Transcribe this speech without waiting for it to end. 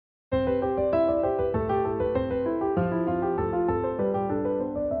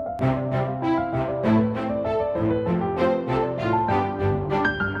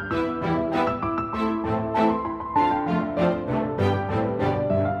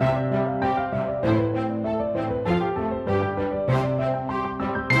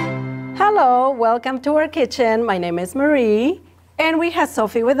welcome to our kitchen. My name is Marie, and we have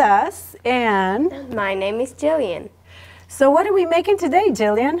Sophie with us, and my name is Jillian. So what are we making today,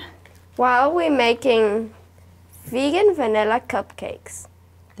 Jillian? Well, we're making vegan vanilla cupcakes.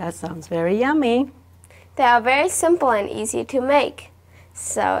 That sounds very yummy. They are very simple and easy to make.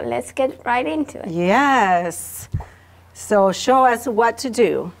 So let's get right into it. Yes. So show us what to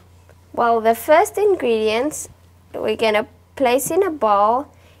do. Well, the first ingredients we're going to place in a bowl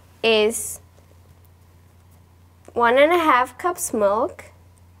is 1.5 cups milk.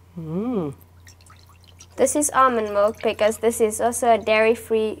 This is almond milk because this is also a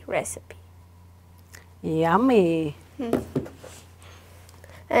dairy-free recipe. Yummy.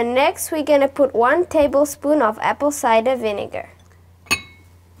 And next we're going to put 1 tablespoon of apple cider vinegar.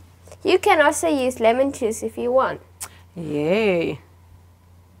 You can also use lemon juice if you want. Yay.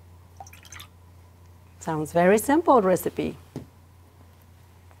 Sounds very simple recipe.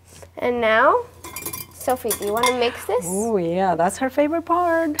 And now, Sophie, do you want to mix this? Oh yeah, that's her favorite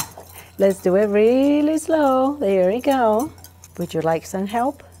part. Let's do it really slow. There we go. Would you like some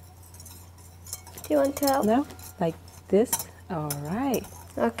help? Do you want to help? No? Like this? All right.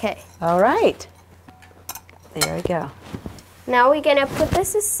 Okay. All right. There we go. Now we're going to put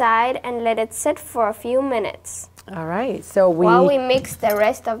this aside and let it sit for a few minutes. All right. So while we mix the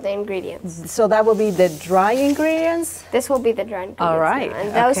rest of the ingredients. So that will be the dry ingredients? This will be the dry ingredients. All right. Now,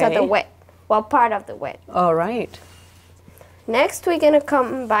 and those are the wet. Well, part of the wet. All right. Next, we're going to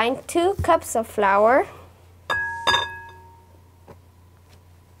combine 2 cups of flour.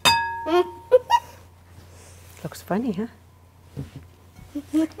 Looks funny, huh?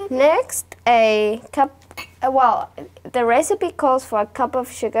 Next, a cup, well, the recipe calls for a cup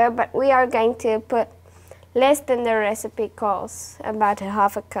of sugar, but we are going to put less than the recipe calls, about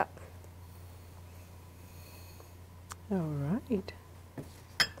 1/2 cup. All right.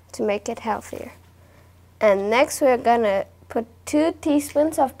 To make it healthier. And next, we're going to put 2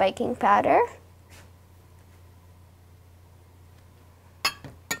 teaspoons of baking powder.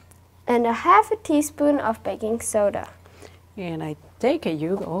 And 1/2 teaspoon of baking soda. And I take it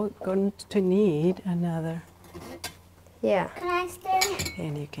you're going to need another. Yeah. Can I stir?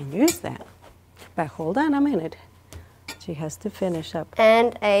 And you can use that. But hold on a minute. She has to finish up.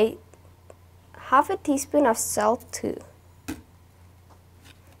 And 1/2 teaspoon of salt too.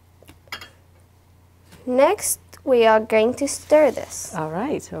 Next, we are going to stir this. All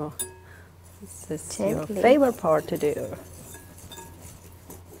right, so this is your Gently. favorite part to do.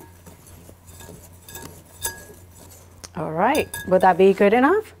 All right, would that be good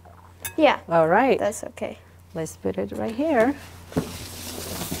enough? Yeah. All right, That's okay. let's put it right here.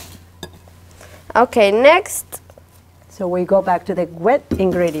 Okay, next. So we go back to the wet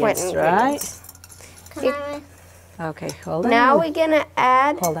ingredients, Wet right? Can I? Okay, hold on. Now we're gonna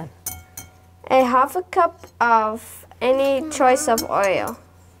add Hold on. 1/2 cup of any choice of oil.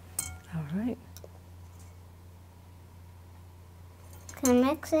 All right, Can I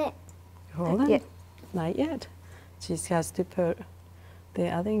mix it? hold on. yet. Not yet. She has to put the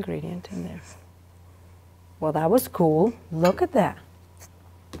other ingredient in there. Well, that was cool. Look at that.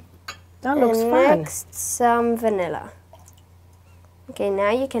 That looks And fun. next, some vanilla. Okay,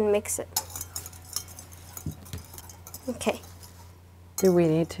 now you can mix it. Okay. Do we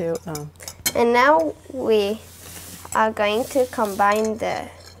need to? And now we are going to combine the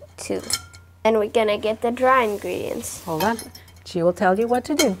 2. And we're gonna get the dry ingredients. Hold on. She will tell you what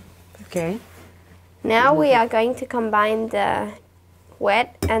to do. Okay. Now we are going to combine the wet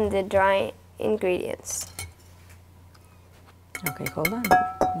and the dry ingredients. Okay, hold on.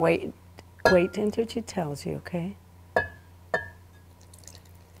 Wait until she tells you, okay?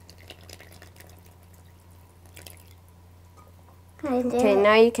 Okay,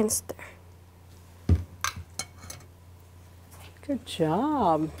 now you can stir. Good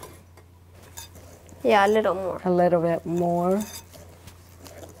job. Yeah, a little more. A little bit more.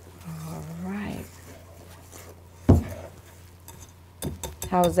 All right.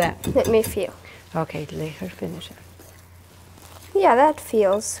 How's that? Let me feel. Okay, let her finish it. Yeah, that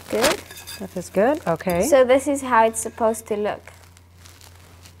feels good. That feels good? Okay. So this is how it's supposed to look.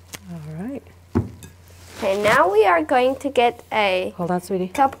 All right. Okay, now we are going to get a Hold on, sweetie.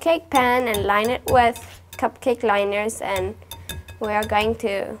 cupcake pan and line it with cupcake liners, and we are going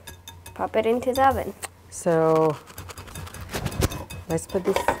to pop it into the oven. So let's put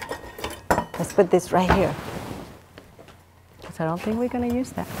this right here. Because I don't think we're going to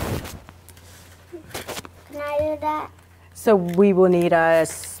use that. Can I do that? So we will need a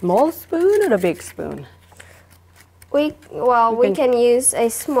small spoon or a big spoon? We can use a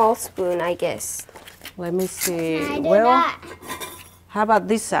small spoon, I guess. Let me see. Can I do Well, that? how about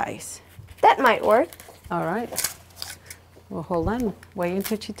this size? That might work. All right. Well, hold on. Wait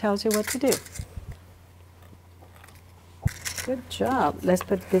until she tells you what to do. Good job. Let's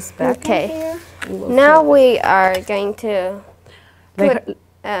put this back in Okay. here. and we'll Now see. we are going to Let put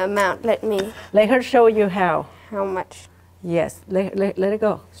amount. let her show you how. How much? Yes, let it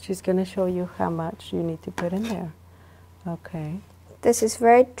go. She's going to show you how much you need to put in there. Okay. This is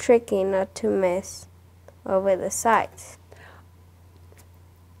very tricky not to mess over the sides.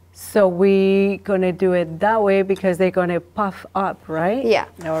 So we going to do it that way because they're going to puff up, right? Yeah.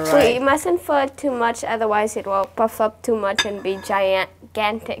 All We right. mustn't fill it too much, otherwise it will puff up too much and be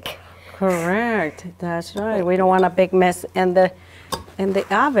gigantic. Correct. That's right. We don't want a big mess in the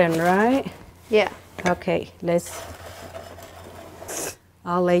oven, right? Yeah. Okay,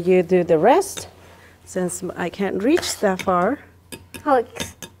 I'll let you do the rest since I can't reach that far.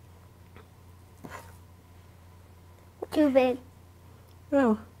 Cupcakes. Too big.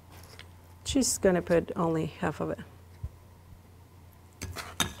 Oh, she's gonna put only half of it.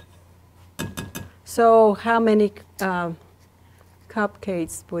 So how many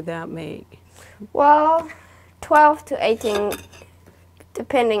cupcakes would that make? Well, 12 to 18,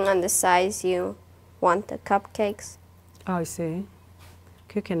 depending on the size you want the cupcakes. Oh, I see.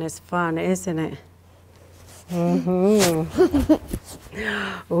 Cooking is fun, isn't it? Mm-hmm.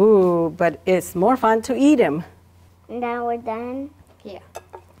 Ooh, but it's more fun to eat them. Now we're done. Yeah.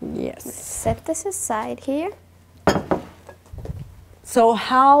 Yes. Set this aside here. So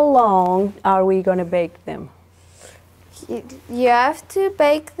how long are we going to bake them? You have to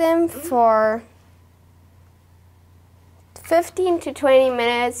bake them for 15 to 20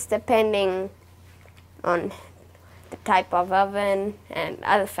 minutes, depending on the type of oven and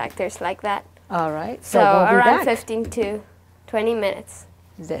other factors like that. All right. So we'll be around back. 15 to 20 minutes.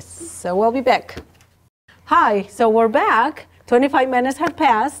 Yes. So we'll be back. Hi. So we're back. 25 minutes had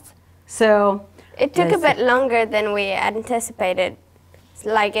passed. So It took a let's bit longer than we anticipated. It's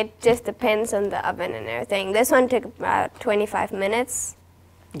like it just depends on the oven and everything. This one took about 25 minutes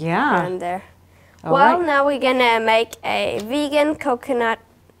yeah. around there. All Well, right. now we're gonna make a vegan coconut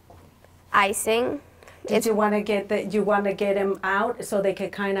icing. Did you want to get them out so they can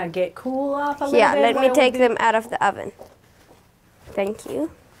kind of get cool off a little Yeah, bit? let me while we take do- them out of the oven. Thank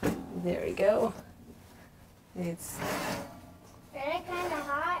you. There we go. It's Are they kind of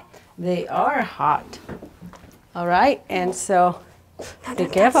hot? They are hot. All right, and so be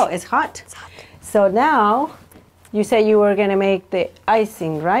careful, it's hot. It's hot. So now, you said you were gonna make the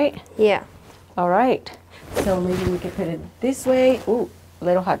icing, right? Yeah. All right. So maybe we can put it this way. Ooh, a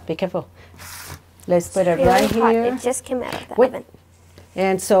little hot, be careful. Let's put it Really right hot. here. It just came out of the Wait. oven.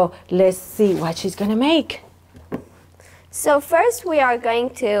 And so let's see what she's gonna make. So first we are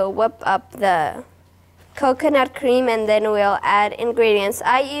going to whip up the coconut cream and then we'll add ingredients.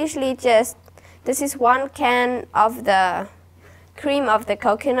 I usually this is 1 can of the cream of the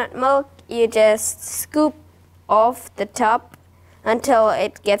coconut milk. You just scoop off the top until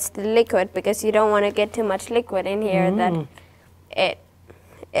it gets the liquid because you don't want to get too much liquid in here that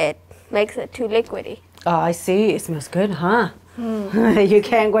it makes it too liquidy. Oh, I see. It smells good, huh? You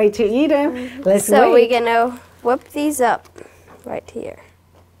can't wait to eat them. Let's So wait. we're gonna whip these up right here.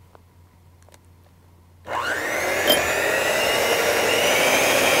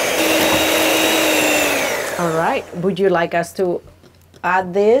 All right. Would you like us to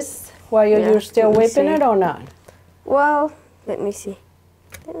add this while Yeah, you're still let me whipping see. it or not? Well, let me see.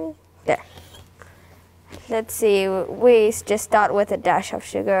 There. Let's see. We just start with a dash of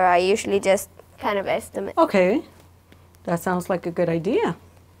sugar. I usually just kind of estimate. Okay. That sounds like a good idea.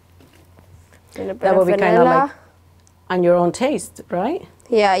 And a bit That of will be kind of vanilla. like on your own taste, right?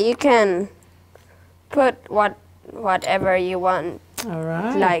 Yeah, you can put whatever you want, All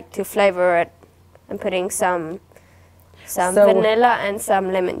right. like to flavor it. I'm putting some So- vanilla and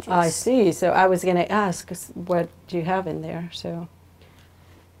some lemon juice. I see. So I was going to ask what do you have in there. So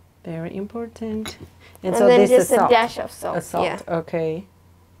very important. And so then this just is salt. a dash of salt. A salt. Yeah. Okay.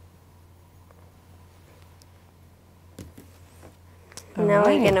 All Now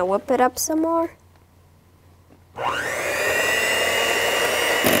right. we're gonna whip it up some more.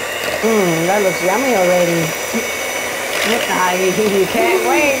 That looks yummy already. You can't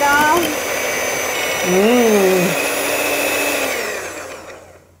wait, huh?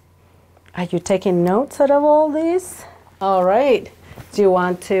 Are you taking notes out of all this? All right. Do you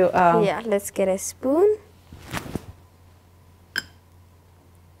want to? Yeah, let's get a spoon.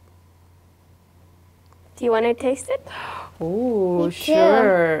 Do you want to taste it? Oh, Me too.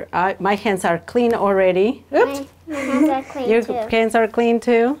 sure. My hands are clean already. Oops. My hands are clean Your too. hands are clean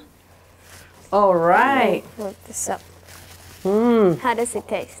too. All right. Whip this up. Mm. How does it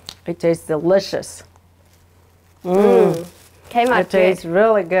taste? It tastes delicious. Mmm. Came out It tastes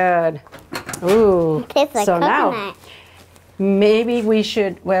really good. Ooh. Tastes like so coconut. now, maybe we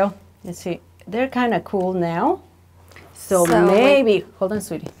should, well, let's see. They're kind of cool now. So maybe, hold on,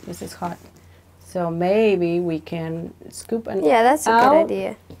 sweetie. This is hot. So maybe we can scoop an Yeah, that's a out. good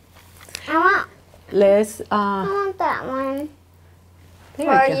idea. Let's, I want that one. there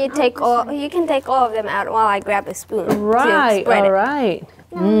Or we go. you take all. You can take all of them out while I grab a spoon. Right, To spread all it. right.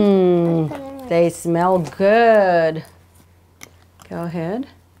 Mmm, they smell good. Go ahead.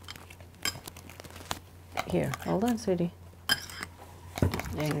 Here, hold on, sweetie.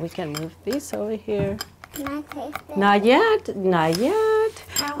 And we can move this over here. Can I taste it? Not yet, not yet.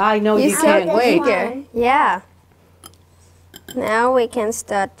 I know you said can't wait. eager. Yeah. Now we can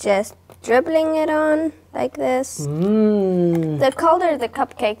start just dribbling it on like this. Mmm. The colder the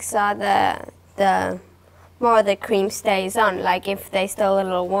cupcakes are, the more the cream stays on. Like if they stay a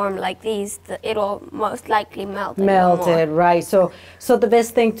little warm like these, it'll most likely melt. a little more. Melted, right. So the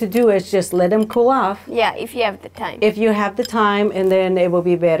best thing to do is just let them cool off. Yeah, if you have the time. If you have the time, and then it will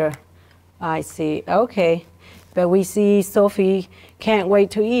be better. I see, okay. But we see Sophie can't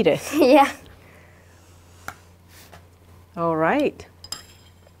wait to eat it. Yeah. All right.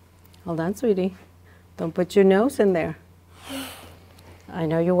 Hold on, sweetie. Don't put your nose in there. I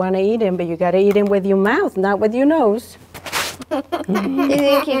know you want to eat him, but you got to eat him with your mouth, not with your nose. You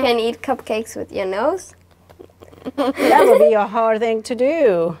think you can eat cupcakes with your nose? That would be a hard thing to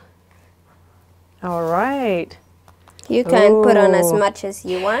do. All right. You can put on as Ooh. much as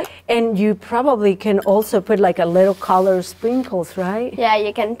you want. And you probably can also put like a little color sprinkles, right? Yeah,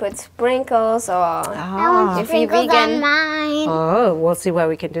 you can put sprinkles or I want Ah. If you're sprinkles vegan. on mine. Oh, we'll see what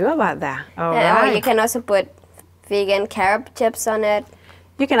we can do about that. All or right. you can also put vegan carob chips on it.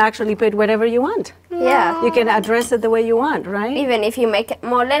 You can actually put whatever you want. Yeah. You can address it the way you want, right? Even if you make it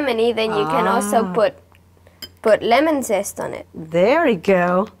more lemony, then you can also put lemon zest on it. There we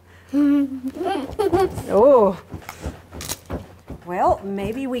go. Oh. Well,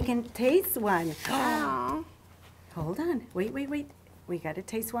 maybe we can taste one. Oh. Hold on. Wait. We got to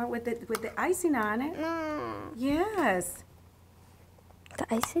taste one with the icing on it. Yes.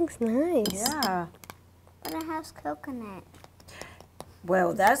 The icing's nice. Yeah. But it has coconut.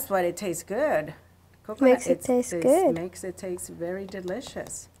 Well, that's why it tastes good. Makes it taste good. Makes it taste very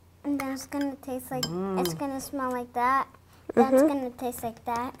delicious. And then it's gonna taste like, it's gonna smell like that. Then it's gonna taste like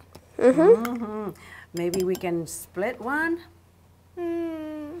that. Maybe we can split one.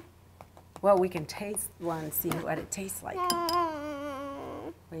 Mm. Well, we can taste one, see what it tastes like.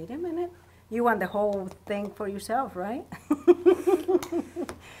 Wait a minute. You want the whole thing for yourself, right?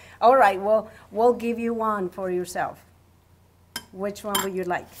 All right, well, we'll give you one for yourself. Which one would you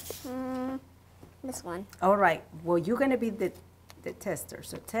like? This one. All right, well, you're going to be the tester,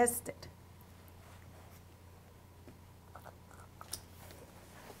 so test it.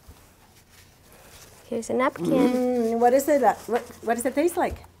 Here's a napkin. What is it? What does it taste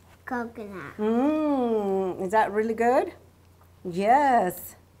like? Coconut. Is that really good?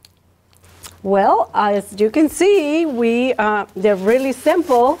 Yes. Well, as you can see, they're really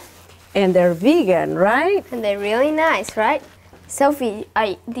simple and they're vegan, right? And they're really nice, right? Sophie,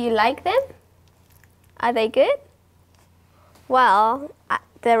 do you like them? Are they good? Well,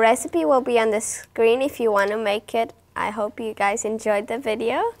 the recipe will be on the screen if you want to make it. I hope you guys enjoyed the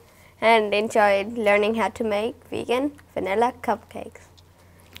video and enjoyed learning how to make vegan vanilla cupcakes.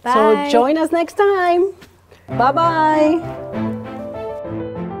 Bye. So join us next time. Bye-bye.